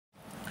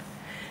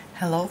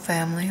Hello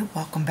family,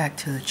 welcome back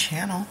to the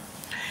channel.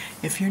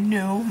 If you're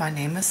new, my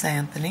name is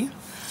Anthony.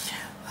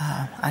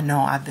 I know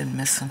I've been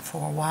missing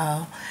for a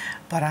while,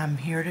 but I'm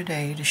here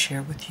today to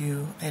share with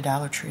you a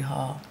Dollar Tree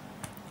haul.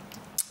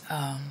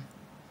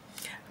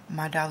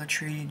 My Dollar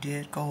Tree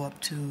did go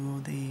up to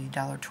the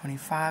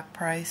 $1.25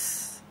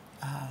 price,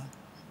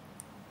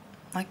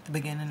 like the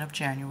beginning of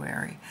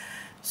January.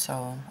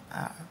 So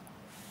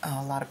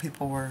a lot of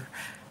people were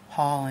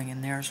hauling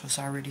and theirs was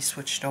already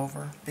switched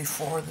over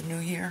before the new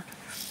year.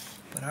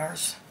 But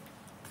ours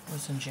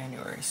was in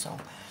January, so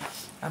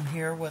I'm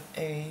here with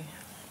a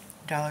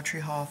Dollar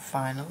Tree haul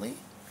finally.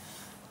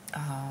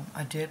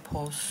 I did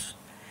post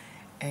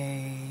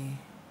a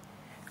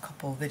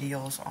couple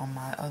videos on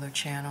my other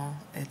channel.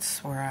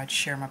 It's where I'd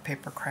share my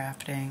paper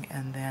crafting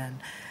and then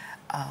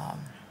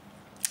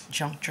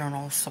junk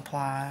journal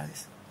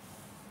supplies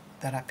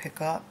that I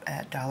pick up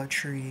at Dollar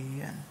Tree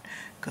and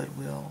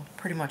Goodwill,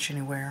 pretty much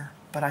anywhere.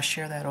 But I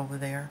share that over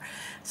there.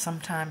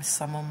 Sometimes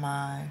some of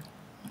my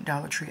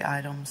Dollar Tree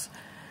items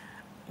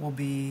will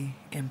be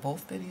in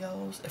both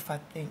videos if I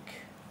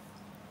think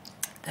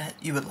that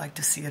you would like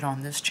to see it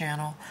on this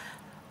channel.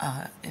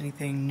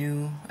 Anything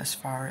new as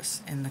far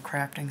as in the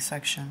crafting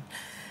section,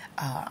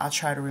 I'll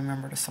try to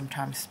remember to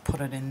sometimes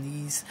put it in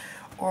these,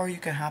 or you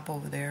can hop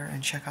over there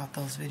and check out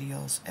those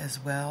videos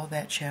as well.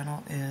 That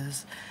channel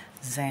is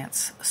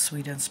Zants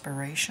Sweet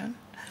Inspiration,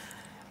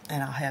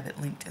 and I'll have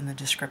it linked in the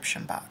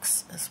description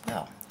box as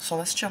well. So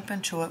let's jump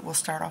into it. We'll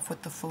start off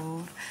with the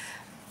food,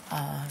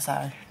 as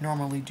I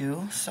normally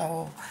do.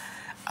 So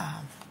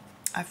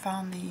I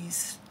found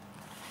these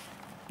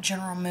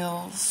General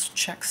Mills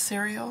Chex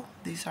cereal.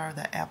 These are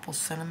the apple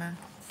cinnamon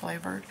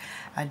flavored.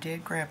 I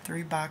did grab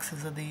 3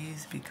 boxes of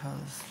these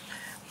because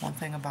one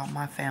thing about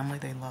my family,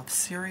 they love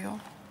cereal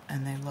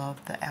and they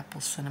love the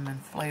apple cinnamon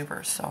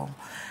flavor. So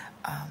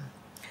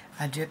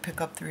I did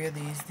pick up 3 of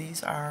these.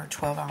 These are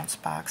 12-ounce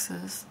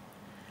boxes.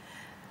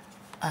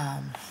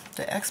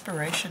 The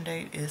expiration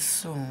date is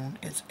soon.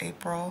 It's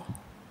April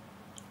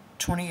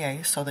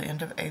 28th, so the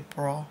end of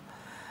April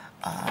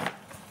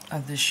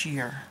of this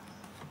year.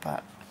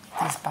 But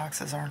these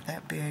boxes aren't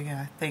that big, and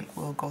I think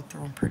we'll go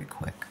through them pretty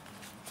quick.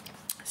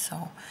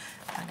 So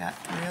I got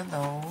 3 of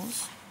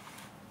those.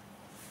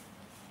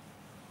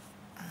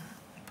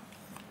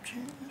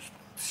 Just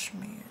a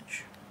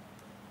smidge.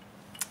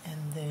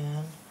 And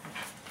then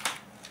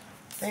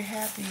they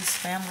have these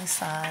family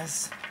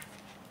size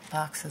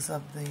boxes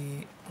of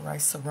the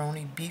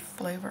Rice-A-Roni beef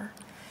flavor.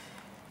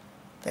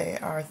 They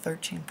are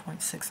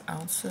 13.6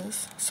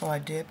 ounces, so I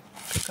did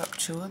pick up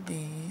 2 of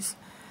these.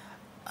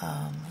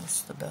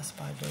 What's the Best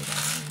By date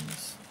on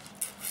these?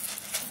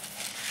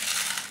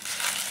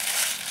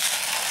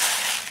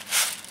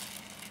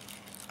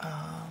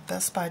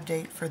 Best By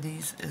date for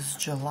these is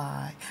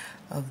July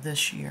of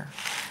this year.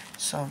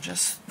 So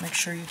just make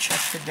sure you check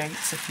the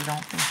dates if you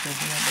don't think you'll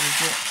be able to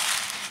get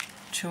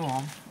to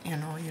them. You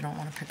know, you don't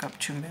want to pick up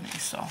too many.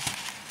 So,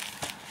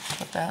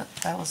 but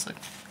that was a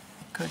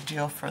good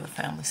deal for the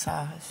family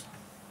size.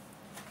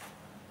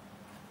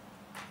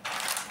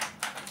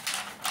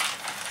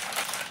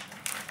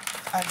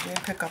 I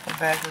did pick up a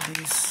bag of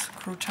these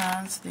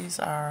croutons. These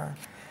are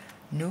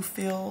New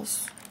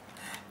Fields.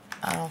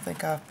 I don't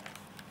think I've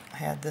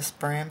had this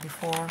brand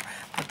before,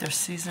 but they're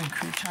seasoned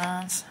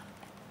croutons.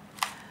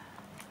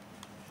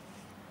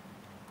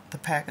 The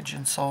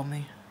packaging sold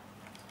me.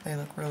 They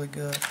look really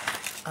good.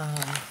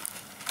 Let's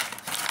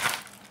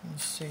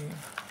see.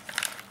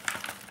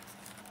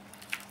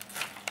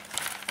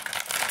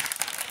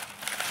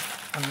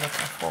 I'm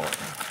looking for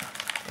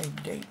a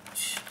date.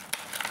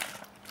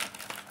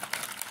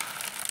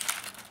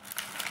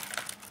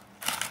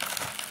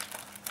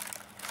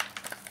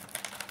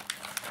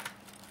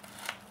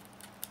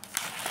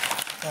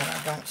 That I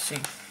don't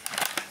see.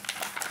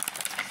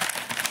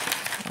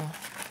 Well,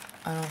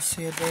 I don't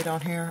see a date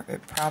on here.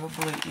 It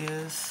probably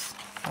is,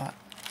 but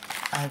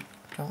I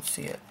don't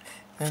see it.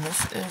 And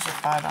this is a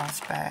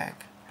 5-ounce bag.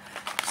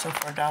 So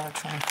for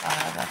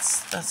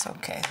 $1.25, that's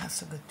okay.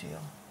 That's a good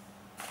deal.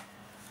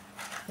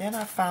 Then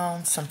I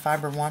found some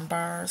Fiber One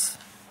bars.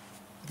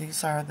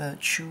 These are the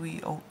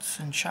chewy oats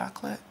and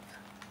chocolate.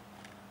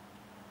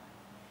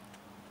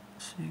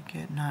 So you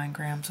get 9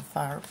 grams of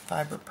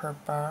fiber per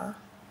bar.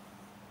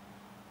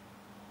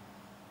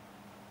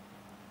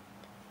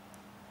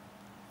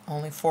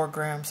 Only 4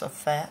 grams of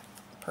fat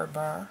per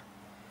bar.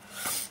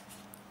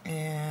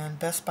 And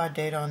Best By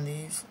date on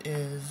these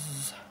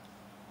is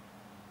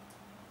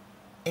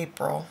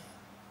April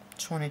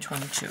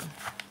 2022.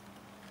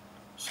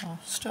 So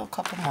still a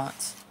couple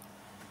months.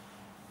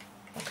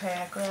 Okay,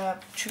 I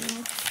grabbed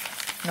 3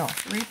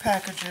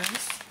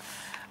 packages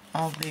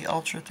of the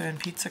ultra thin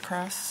pizza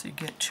crusts. You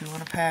get 2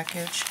 in a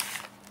package.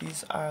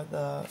 These are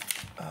the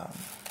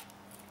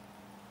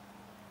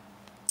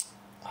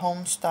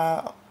home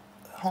style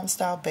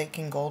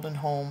baking Golden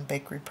Home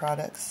bakery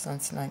products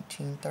since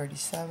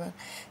 1937.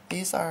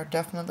 These are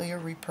definitely a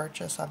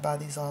repurchase. I buy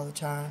these all the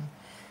time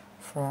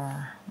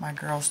for my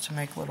girls to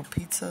make little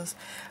pizzas.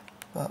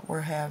 But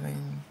we're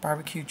having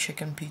barbecue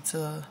chicken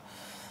pizza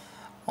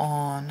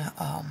on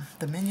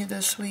the menu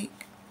this week,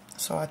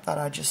 so I thought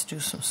I'd just do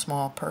some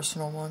small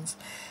personal ones.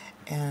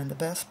 And the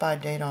best buy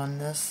date on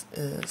this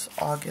is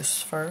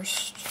August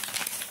 1st.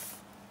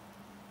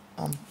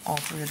 All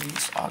three of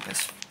these,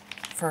 August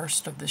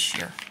 1st of this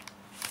year.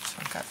 So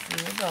I've got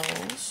 3 of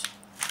those.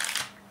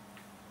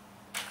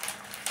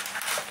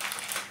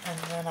 And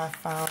then I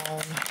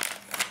found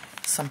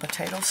some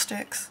potato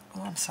sticks.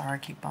 Oh, I'm sorry, I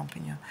keep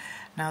bumping you.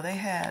 Now they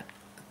had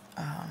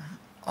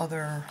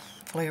other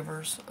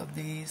flavors of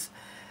these.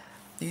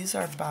 These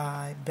are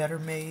by Better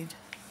Made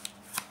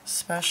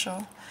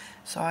Special.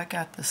 So I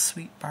got the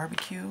sweet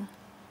barbecue.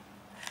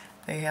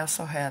 They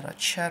also had a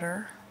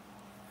cheddar.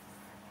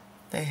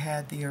 They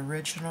had the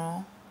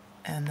original,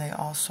 and they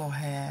also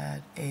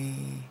had a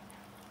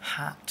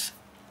hot.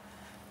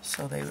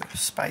 So they were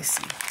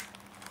spicy.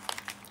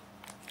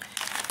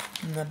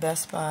 And the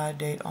best buy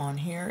date on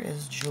here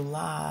is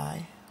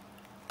July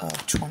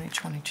of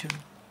 2022.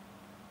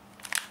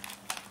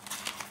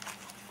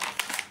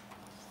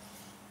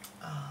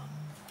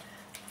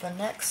 The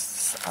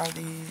next are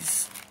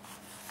these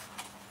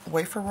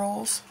wafer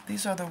rolls.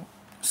 These are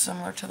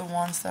similar to the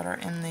ones that are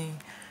in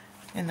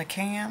the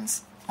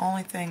cans.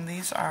 Only thing,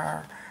 these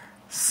are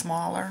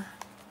smaller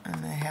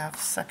and they have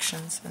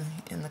sections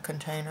in the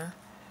container.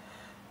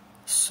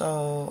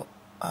 So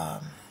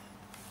I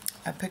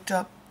picked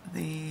up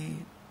the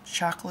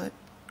chocolate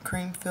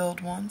cream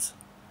filled ones.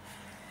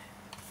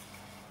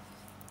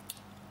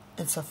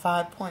 It's a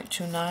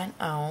 5.29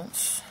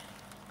 ounce.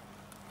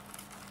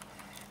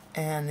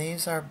 And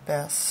these are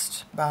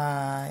best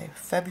by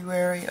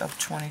February of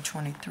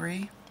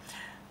 2023.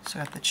 So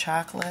I got the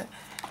chocolate.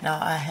 Now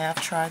I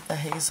have tried the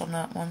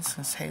hazelnut ones,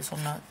 since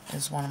hazelnut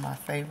is one of my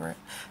favorite.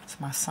 So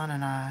my son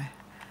and I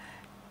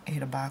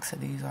ate a box of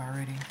these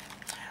already.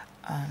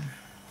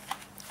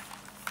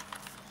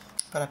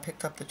 But I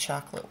picked up the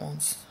chocolate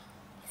ones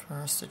for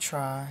us to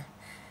try.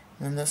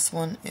 And this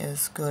one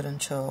is good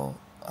until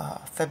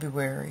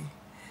February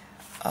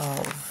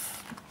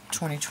of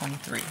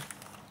 2023.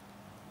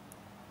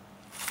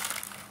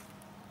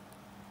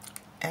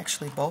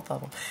 Actually, both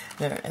of them.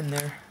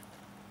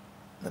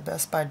 The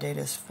best buy date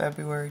is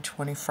February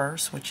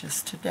 21st, which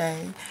is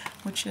today,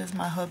 which is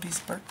my hubby's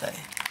birthday.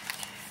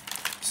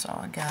 So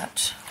I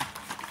got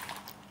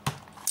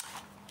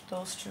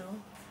those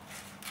two.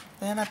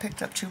 Then I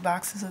picked up 2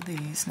 boxes of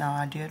these. Now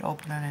I did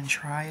open it and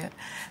try it.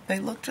 They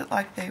looked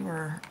like they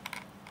were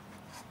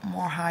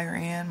more higher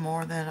end,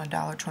 more than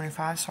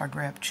 $1.25, so I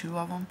grabbed 2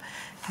 of them.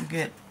 You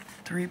get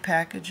 3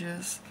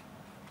 packages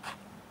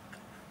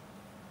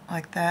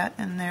like that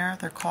in there.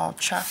 They're called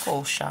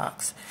Choco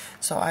Shocks.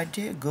 So I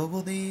did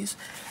Google these,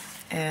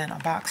 and a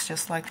box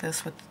just like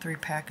this with the 3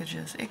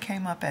 packages, it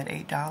came up at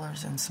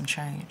 $8 and some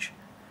change.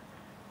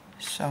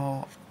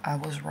 So I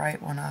was right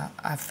when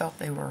I felt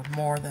they were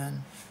more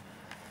than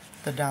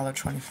the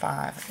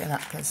 $1.25, and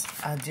because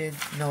I did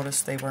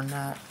notice they were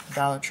not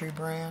Dollar Tree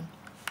brand.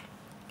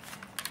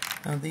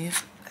 Now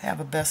these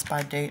have a best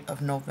buy date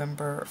of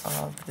November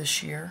of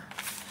this year.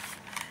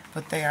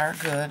 But they are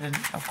good, and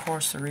of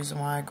course the reason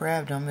why I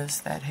grabbed them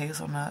is that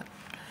hazelnut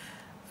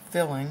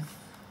filling.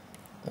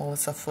 Well,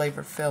 it's a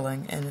flavored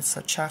filling, and it's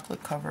a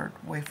chocolate covered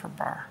wafer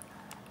bar.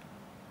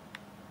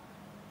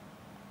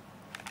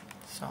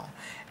 So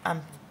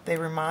they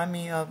remind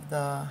me of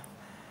the,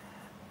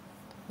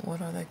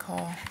 what are they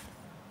called?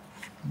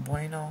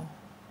 Bueno.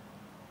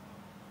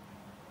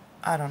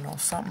 I don't know,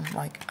 something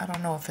like, I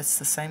don't know if it's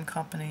the same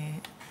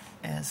company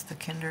as the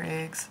Kinder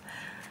Eggs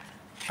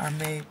are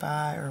made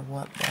by or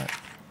what, but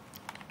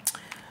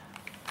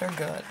they're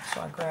good,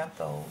 so I grabbed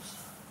those.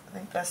 I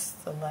think that's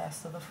the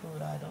last of the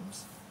food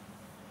items.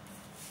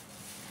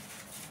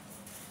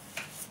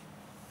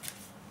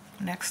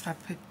 Next, I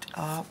picked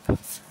up a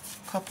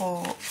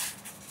couple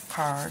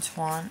cards.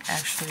 One,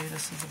 actually,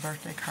 this is a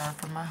birthday card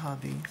for my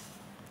hubby.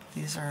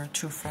 These are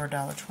 2 for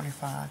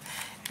 $1.25.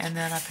 And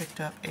then I picked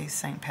up a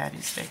St.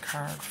 Patty's Day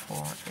card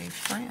for a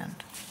friend.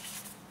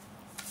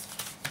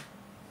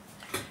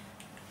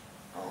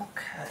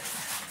 Okay.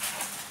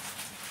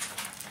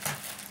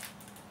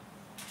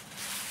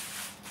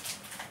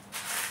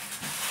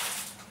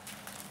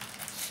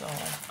 So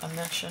I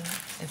mentioned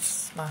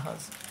it's my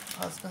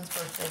husband's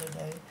birthday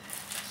today,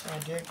 so I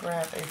did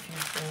grab a few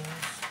things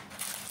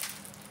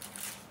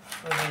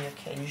for the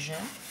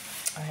occasion.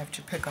 I have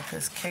to pick up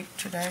his cake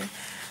today,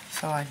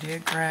 so I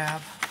did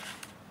grab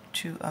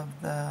 2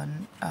 of the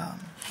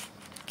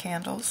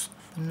candles,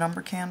 the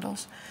number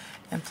candles,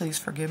 and please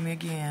forgive me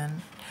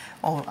again.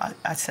 Oh,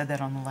 I said that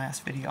on the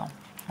last video.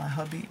 My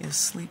hubby is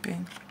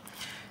sleeping.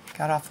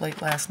 Got off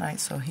late last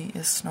night, so he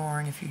is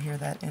snoring. If you hear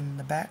that in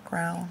the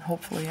background,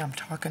 hopefully I'm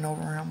talking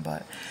over him,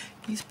 but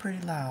he's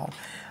pretty loud.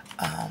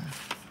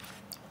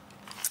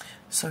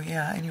 So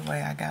yeah,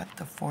 anyway, I got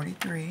the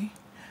 43,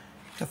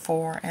 the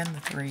 4 and the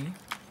 3.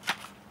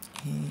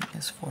 He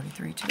is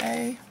 43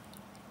 today.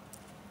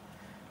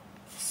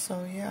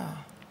 So yeah,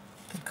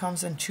 it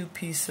comes in 2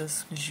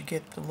 pieces because you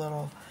get the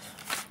little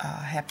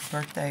happy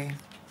birthday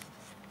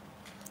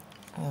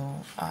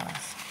little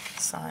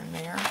sign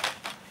there.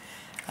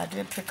 I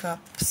did pick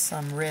up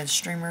some red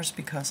streamers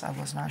because I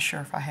was not sure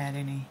if I had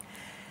any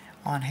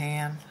on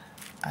hand.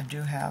 I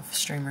do have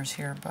streamers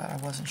here, but I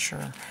wasn't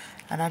sure.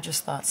 And I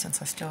just thought,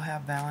 since I still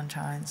have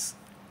Valentine's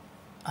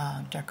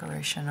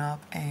decoration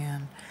up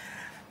and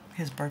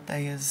his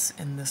birthday is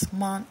in this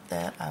month,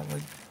 that I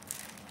would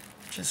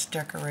just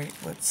decorate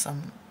with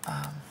some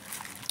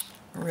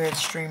red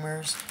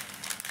streamers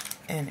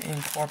and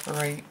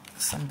incorporate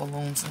some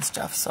balloons and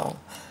stuff. So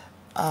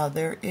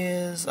there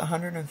is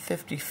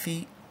 150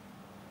 feet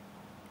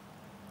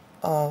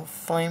of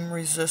flame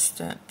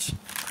resistant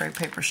crepe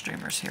paper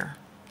streamers here.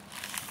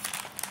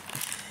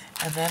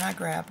 And then I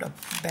grabbed a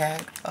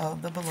bag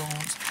of the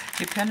balloons.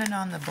 Depending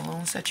on the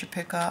balloons that you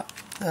pick up,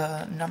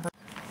 the number,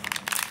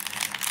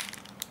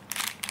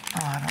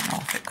 I don't know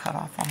if it cut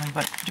off on me,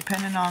 but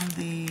depending on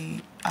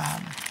the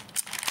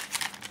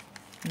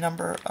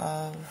number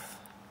of,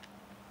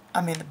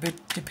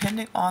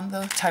 depending on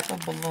the type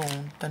of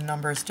balloon, the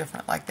number is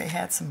different. Like they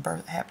had some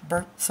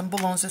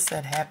balloons that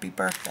said happy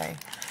birthday,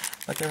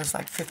 but there was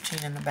like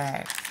 15 in the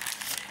bag.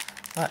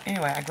 But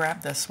anyway, I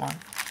grabbed this one.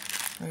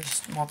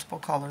 There's multiple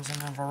colors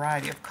and a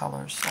variety of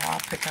colors, so I'll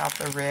pick out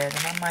the red,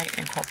 and I might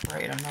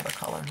incorporate another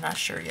color. Not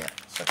sure yet.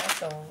 So got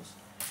those.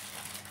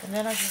 And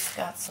then I just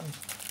got some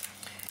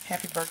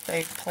happy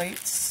birthday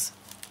plates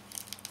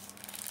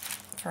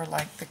for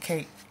like the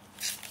cake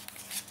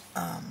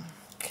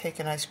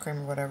and ice cream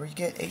or whatever. You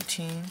get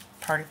 18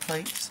 party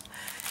plates.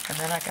 And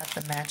then I got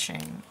the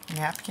matching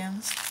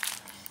napkins,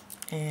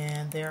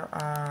 and there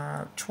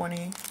are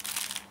 20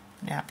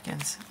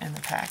 napkins in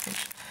the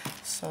package.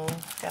 So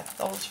got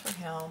those for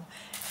him.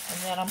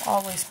 And then I'm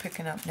always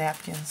picking up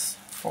napkins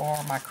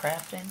for my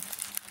crafting.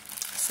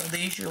 So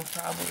these you'll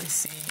probably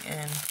see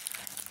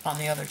on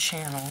the other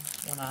channel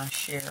when I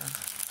share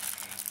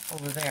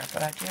over there.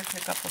 But I did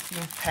pick up a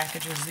few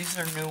packages. These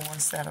are new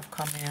ones that have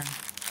come in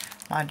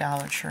my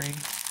Dollar Tree.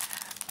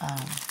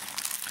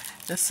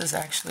 This is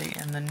actually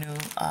in the new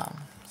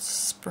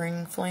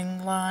Spring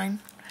Fling line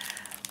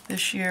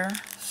this year.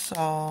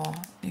 So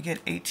you get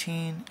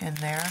 18 in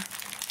there.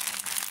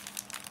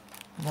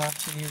 Love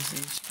to use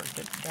these for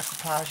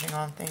decoupaging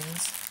on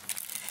things.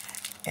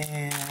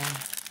 And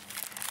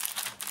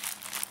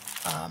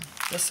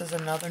this is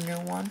another new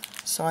one.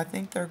 So I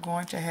think they're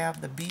going to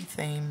have the bee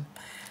theme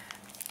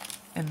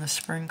in the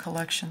spring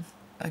collection.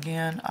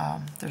 Again,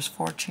 there's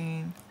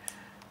 14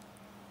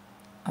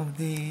 of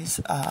these.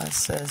 It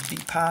says be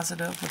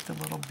positive with the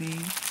little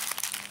bee.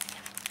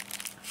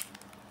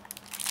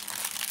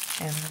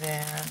 And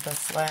then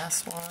this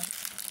last one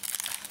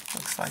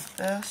looks like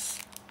this.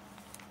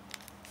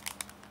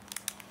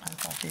 I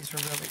thought these were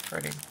really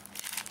pretty.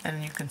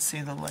 And you can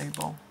see the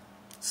label,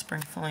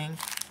 Spring Fling.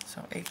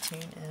 So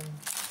 18 in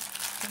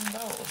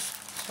those.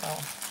 So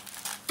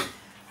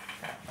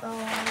got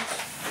those.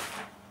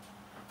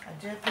 I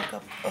did pick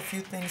up a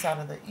few things out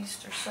of the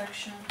Easter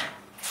section.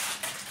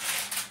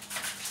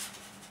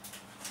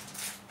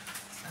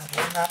 I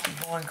will not be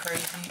going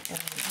crazy in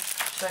the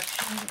Easter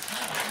section because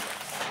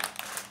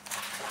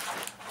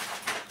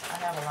I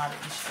have a lot of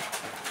Easter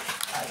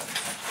items.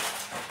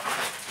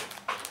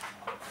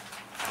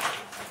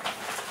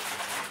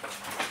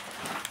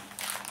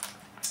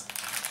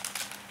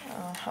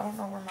 I don't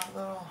know where my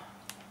little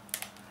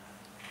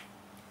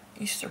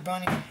Easter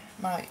bunny,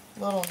 my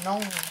little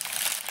gnome,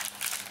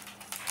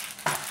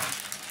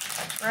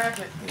 I grabbed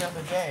it the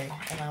other day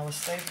and I was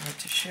saving it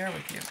to share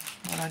with you,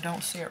 but I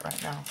don't see it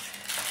right now.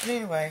 But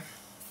anyway,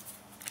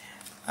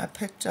 I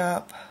picked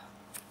up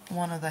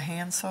one of the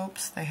hand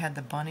soaps. They had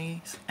the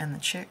bunnies and the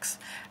chicks.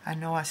 I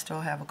know I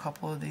still have a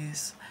couple of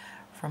these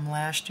from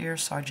last year,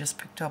 so I just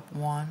picked up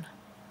one.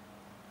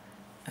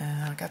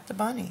 And I got the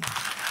bunny.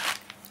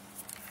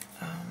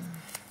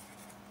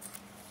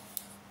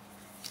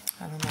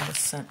 I don't know the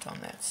scent on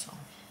that, so.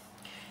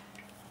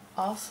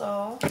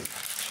 Also,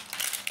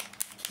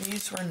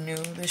 these were new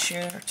this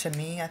year to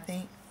me, I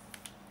think.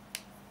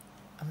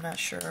 I'm not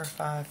sure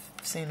if I've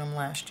seen them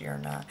last year or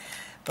not.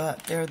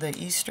 But they're the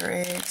Easter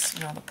eggs,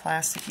 you know, the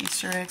plastic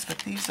Easter eggs. But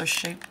these are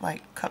shaped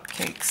like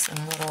cupcakes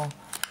and little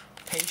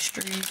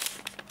pastries.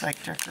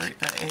 Like decorate,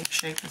 the egg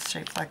shape is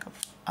shaped like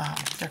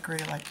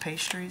decorated like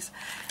pastries.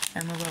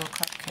 And the little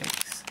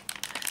cupcakes.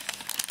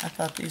 I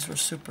thought these were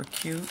super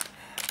cute.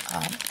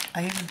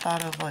 I even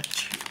thought of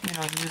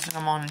using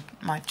them on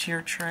my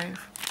tier tray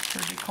for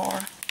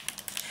decor.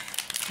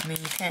 I mean,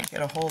 you can't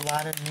get a whole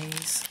lot in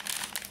these,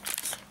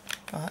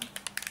 but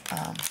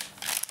I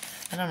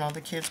don't know, the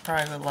kids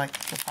probably would like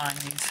to find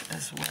these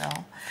as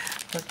well.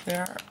 But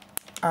there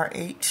are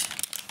 8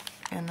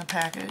 in the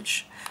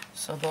package,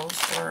 so those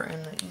were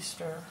in the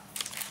Easter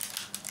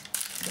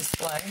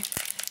display,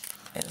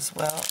 as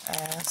well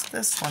as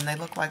this one. They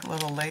look like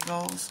little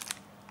Legos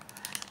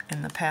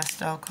in the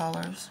pastel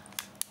colors.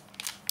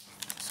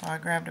 So I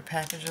grabbed a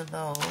package of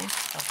those.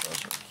 Thought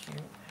those were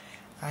cute.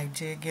 I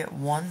did get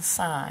one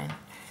sign,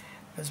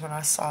 because when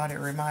I saw it, it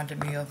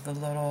reminded me of the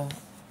little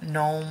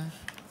gnome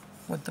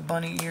with the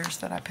bunny ears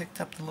that I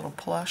picked up, the little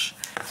plush.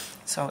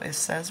 So it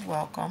says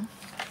welcome.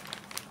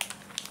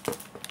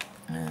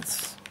 And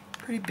it's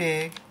pretty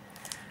big.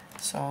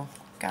 So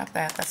got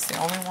that. That's the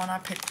only one I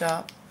picked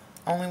up.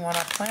 Only one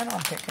I plan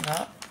on picking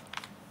up.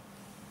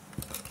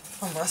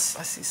 Unless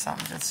I see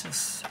something that's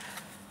just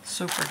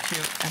super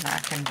cute and I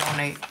can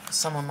donate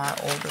some of my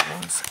older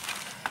ones.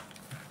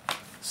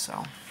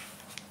 So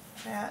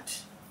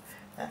that's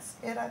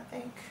it, I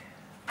think.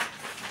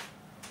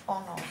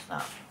 Oh no, it's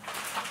not.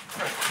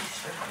 For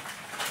Easter,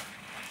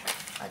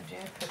 I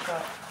did pick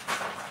up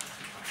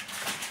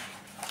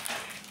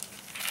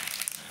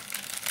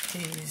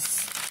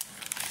these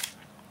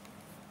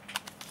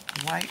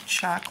white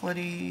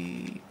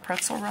chocolatey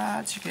pretzel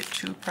rods. You get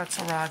 2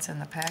 pretzel rods in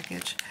the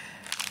package.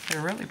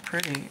 They're really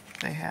pretty.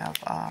 They have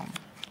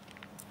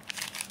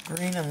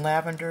green and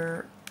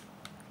lavender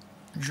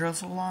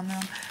drizzle on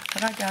them.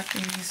 But I got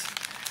these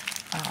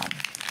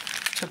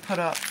to put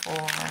up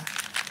for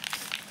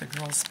the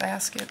girls'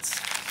 baskets.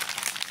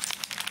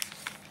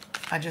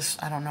 I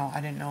don't know. I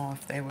didn't know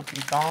if they would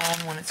be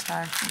gone when it's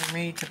time for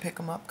me to pick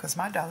them up, because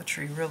my Dollar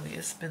Tree really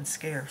has been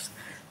scarce.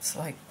 It's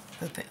like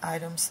the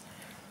items,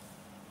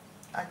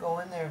 I go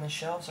in there and the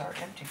shelves are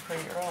empty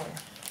pretty early.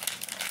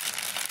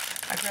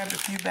 I grabbed a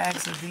few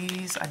bags of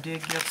these. I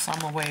did give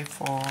some away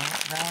for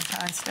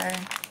Valentine's Day.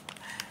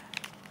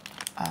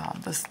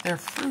 They're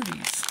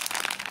Fruities.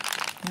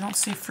 You don't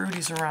see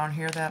Fruities around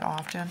here that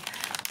often.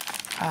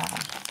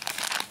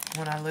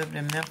 When I lived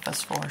in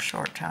Memphis for a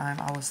short time,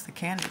 I was the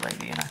candy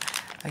lady, and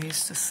I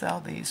used to sell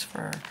these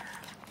for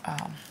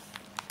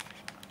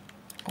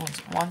what was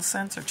it, 1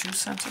 cent or 2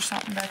 cents or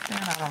something back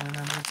then. I don't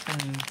remember. It's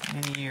been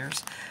many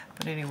years.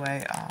 But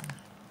anyway,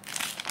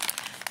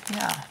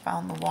 yeah,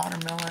 found the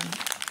watermelon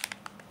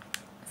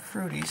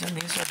Fruities, and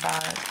these are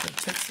by the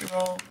Tootsie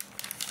Roll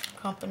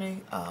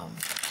Company.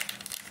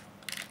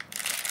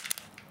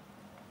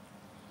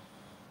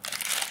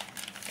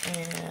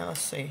 And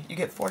let's see, you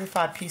get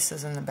 45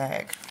 pieces in the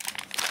bag.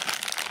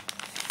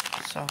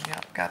 So,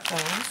 yeah, got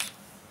those.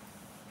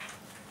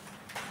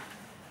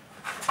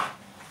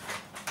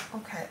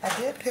 Okay, I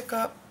did pick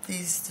up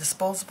these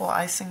disposable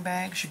icing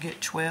bags. You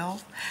get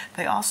 12.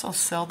 They also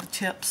sell the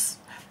tips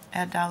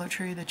at Dollar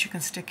Tree that you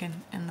can stick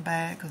in the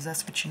bag, because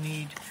that's what you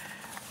need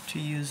to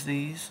use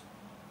these.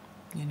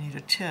 You need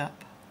a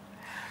tip.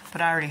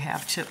 But I already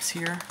have tips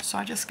here, so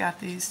I just got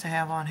these to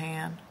have on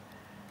hand.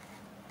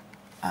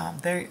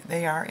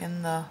 They are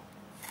in the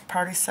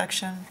party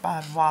section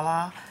by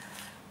Voila.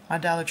 My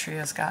Dollar Tree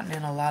has gotten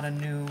in a lot of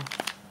new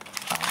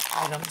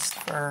items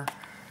for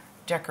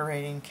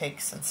decorating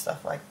cakes and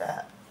stuff like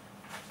that.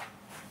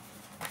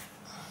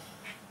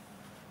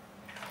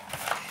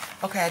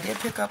 Okay, I did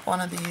pick up one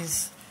of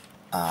these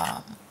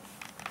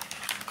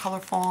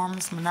Color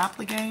Forms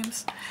Monopoly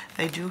games.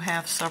 They do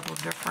have several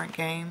different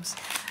games.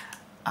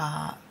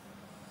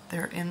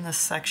 They're in this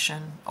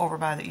section over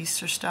by the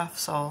Easter stuff,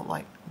 so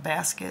like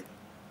basket.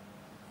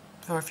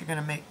 So if you're going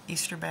to make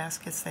Easter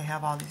baskets, they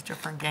have all these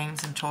different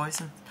games and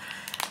toys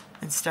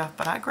and stuff.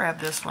 But I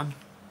grabbed this one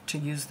to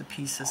use the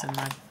pieces in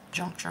my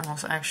junk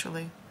journals,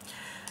 actually.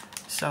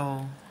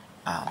 So,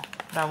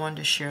 but I wanted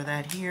to share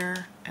that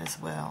here as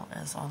well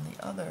as on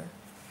the other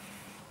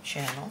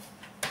channel.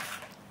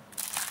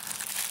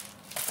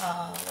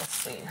 Let's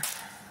see.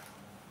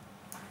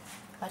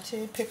 I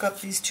did pick up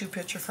these 2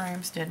 picture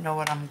frames. Didn't know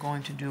what I'm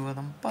going to do with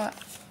them, but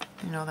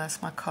you know,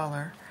 that's my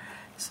color,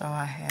 so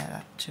I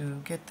had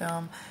to get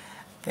them.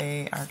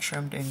 They are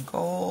trimmed in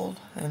gold,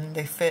 and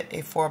they fit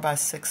a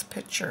 4x6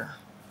 picture.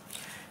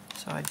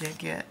 So I did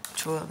get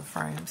 2 of the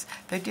frames.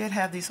 They did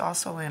have these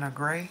also in a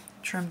gray,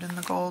 trimmed in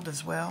the gold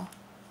as well,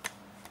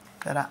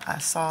 that I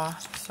saw.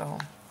 So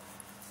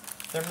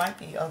there might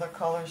be other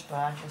colors, but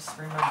I just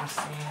remember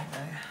seeing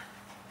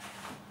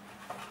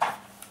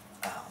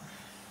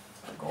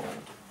the gold.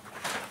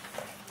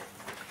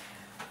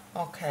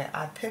 Okay,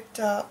 I picked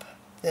up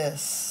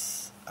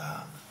this.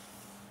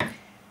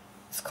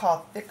 It's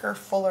called Thicker,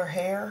 Fuller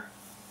Hair.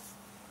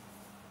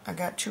 I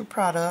got 2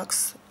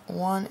 products.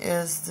 One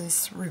is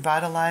this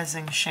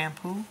revitalizing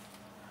shampoo.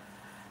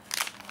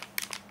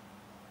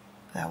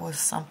 That was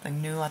something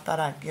new. I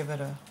thought I'd give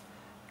it a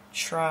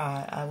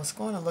try. I was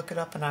going to look it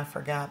up and I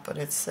forgot, but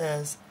it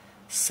says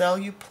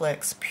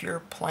Celluplex Pure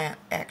Plant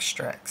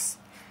Extracts.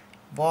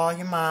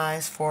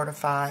 Volumize,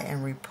 fortify,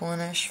 and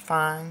replenish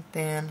fine,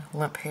 thin,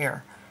 limp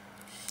hair.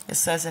 It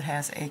says it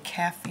has a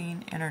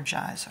caffeine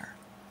energizer.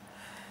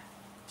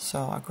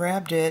 So I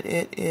grabbed it.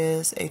 It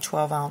is a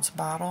 12-ounce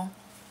bottle.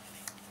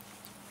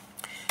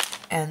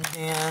 And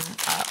then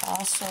I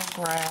also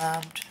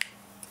grabbed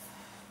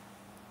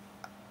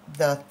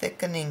the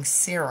thickening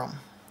serum.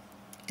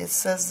 It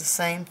says the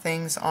same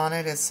things on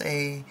it. It's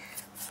a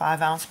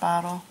 5-ounce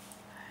bottle,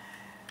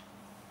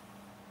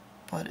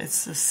 but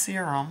it's the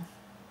serum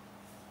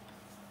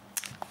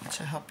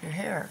to help your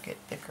hair get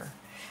thicker.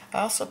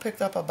 I also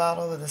picked up a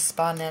bottle of the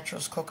Spa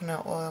Naturals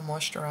Coconut Oil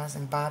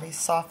Moisturizing Body,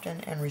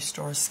 Soften and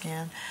Restore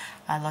Skin.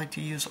 I like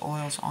to use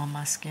oils on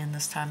my skin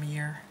this time of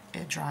year.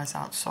 It dries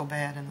out so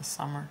bad in the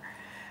summer.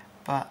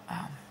 But,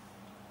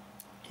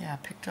 yeah, I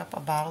picked up a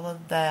bottle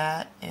of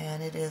that,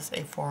 and it is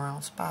a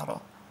 4-ounce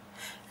bottle.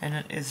 And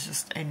it is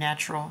just a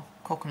natural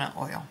coconut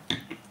oil.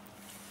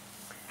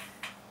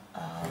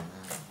 I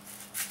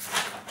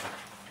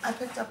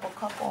picked up a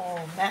couple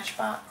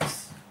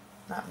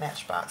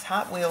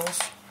Hot Wheels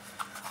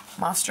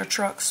monster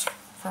trucks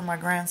for my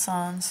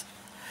grandsons.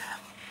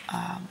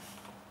 I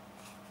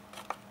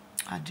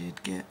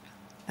did get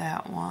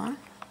that one.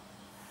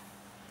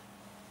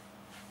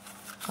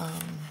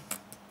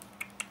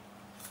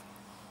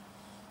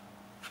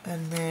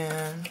 And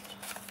then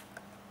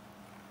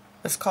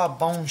it's called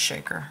Bone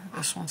Shaker.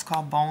 This one's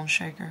called Bone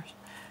Shaker.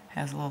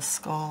 Has a little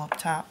skull up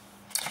top.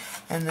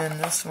 And then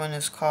this one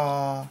is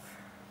called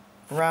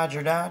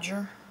Roger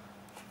Dodger.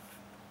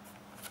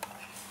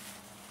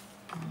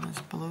 And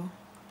it's blue.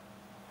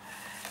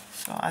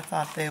 So I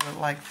thought they would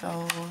like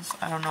those.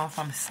 I don't know if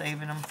I'm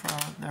saving them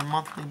for their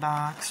monthly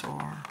box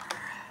or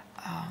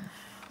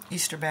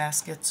Easter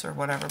baskets or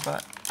whatever,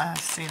 but I've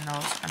seen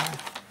those and I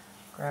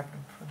grabbed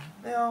them from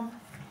them.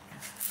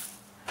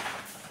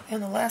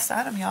 And the last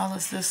item, y'all,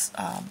 is this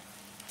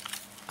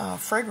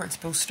fragrance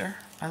booster.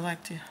 I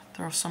like to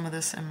throw some of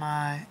this in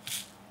my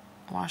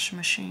washing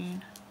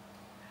machine.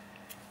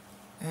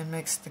 It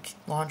makes the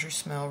laundry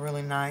smell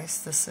really nice.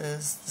 This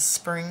is the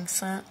spring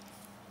scent.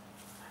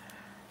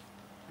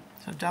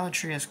 So Dollar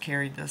Tree has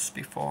carried this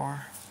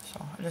before,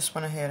 so I just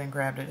went ahead and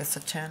grabbed it. It's a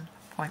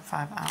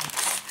 10.5 ounce.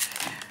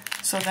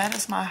 So that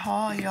is my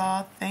haul,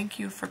 y'all. Thank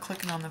you for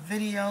clicking on the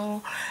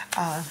video.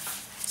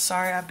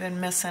 Sorry I've been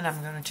missing.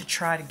 I'm going to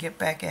try to get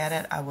back at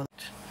it. I would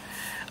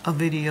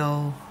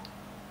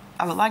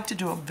like to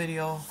do a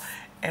video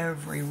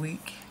every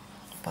week,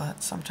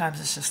 but sometimes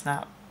it's just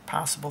not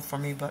possible for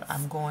me. But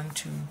I'm going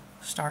to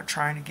start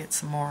trying to get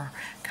some more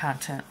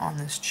content on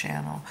this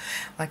channel.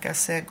 Like I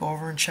said, go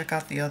over and check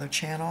out the other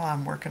channel.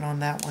 I'm working on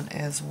that one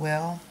as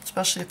well,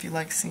 especially if you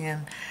like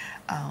seeing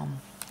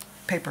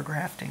paper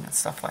grafting and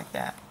stuff like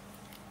that.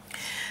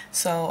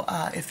 So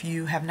if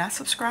you have not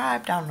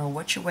subscribed, I don't know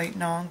what you're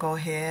waiting on. Go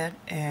ahead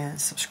and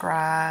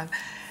subscribe.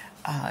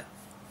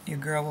 Your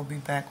girl will be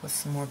back with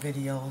some more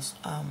videos.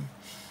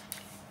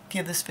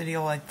 Give this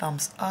video a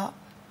thumbs up.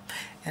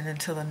 And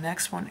until the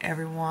next one,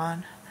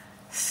 everyone,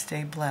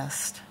 stay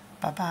blessed.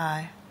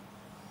 Bye-bye.